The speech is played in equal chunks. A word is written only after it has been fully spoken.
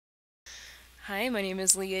Hi, my name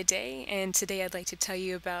is Leah Day, and today I'd like to tell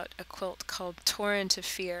you about a quilt called Torrent of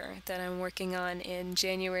Fear that I'm working on in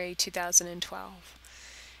January 2012.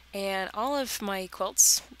 And all of my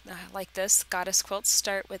quilts, like this, goddess quilts,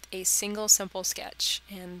 start with a single simple sketch.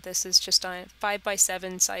 And this is just a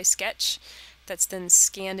 5x7 size sketch that's then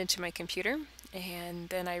scanned into my computer. And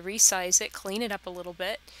then I resize it, clean it up a little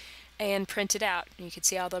bit, and print it out. And you can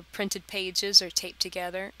see all the printed pages are taped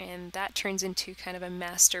together, and that turns into kind of a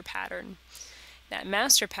master pattern. That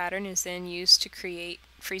master pattern is then used to create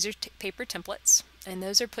freezer paper templates, and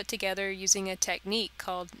those are put together using a technique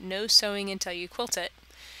called no sewing until you quilt it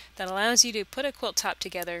that allows you to put a quilt top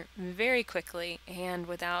together very quickly and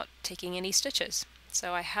without taking any stitches.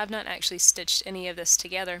 So I have not actually stitched any of this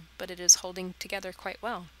together, but it is holding together quite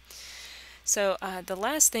well. So the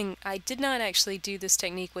last thing, I did not actually do this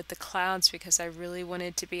technique with the clouds because I really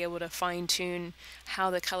wanted to be able to fine-tune how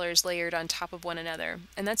the colors layered on top of one another.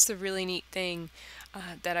 And that's the really neat thing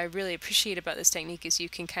that I really appreciate about this technique is you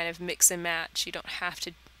can kind of mix and match. You don't have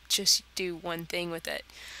to just do one thing with it.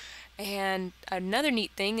 And another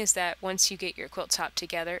neat thing is that once you get your quilt top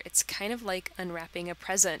together, it's kind of like unwrapping a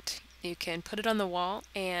present. You can put it on the wall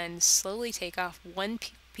and slowly take off one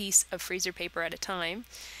piece of freezer paper at a time.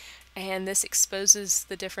 And this exposes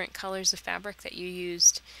the different colors of fabric that you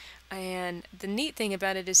used. And the neat thing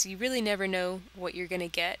about it is you really never know what you're going to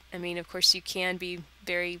get. I mean, of course, you can be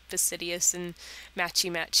very fastidious and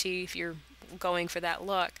matchy-matchy if you're going for that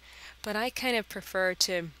look. But I kind of prefer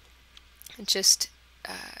to just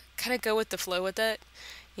kind of go with the flow with it.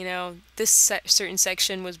 You know, this certain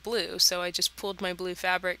section was blue, so I just pulled my blue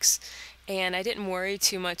fabrics, and I didn't worry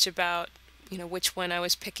too much about which one I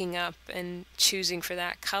was picking up and choosing for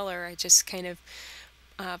that color. I just kind of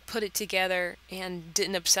put it together and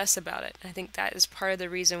didn't obsess about it. I think that is part of the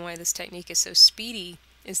reason why this technique is so speedy,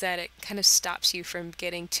 is that it kind of stops you from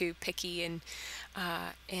getting too picky and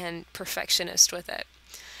perfectionist with it.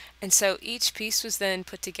 And so each piece was then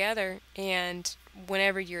put together, and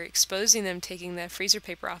whenever you're exposing them, taking the freezer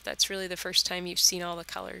paper off, that's really the first time you've seen all the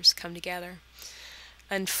colors come together.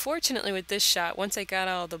 Unfortunately with this shot, once I got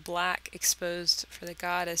all the black exposed for the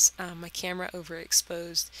goddess, my camera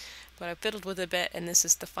overexposed, but I fiddled with it a bit, and this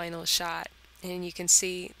is the final shot. And you can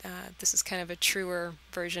see this is kind of a truer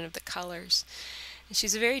version of the colors. And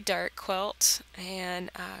she's a very dark quilt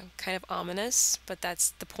and kind of ominous, but that's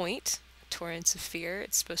the point. Torrents of Fear.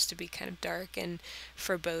 It's supposed to be kind of dark and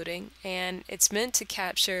foreboding, and it's meant to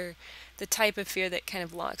capture the type of fear that kind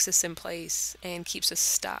of locks us in place and keeps us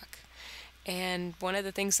stuck. And one of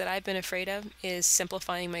the things that I've been afraid of is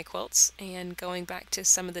simplifying my quilts and going back to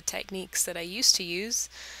some of the techniques that I used to use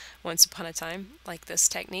once upon a time, like this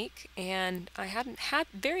technique. And I am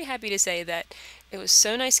very happy to say that it was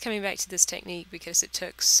so nice coming back to this technique because it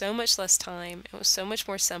took so much less time, it was so much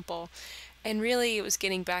more simple, and really it was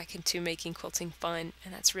getting back into making quilting fun,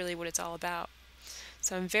 and that's really what it's all about.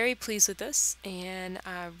 So I'm very pleased with this, and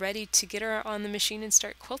ready to get her on the machine and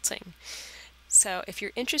start quilting. So if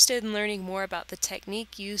you're interested in learning more about the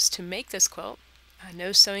technique used to make this quilt,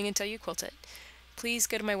 no sewing until you quilt it, please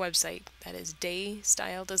go to my website. That is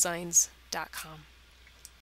daystyledesigns.com.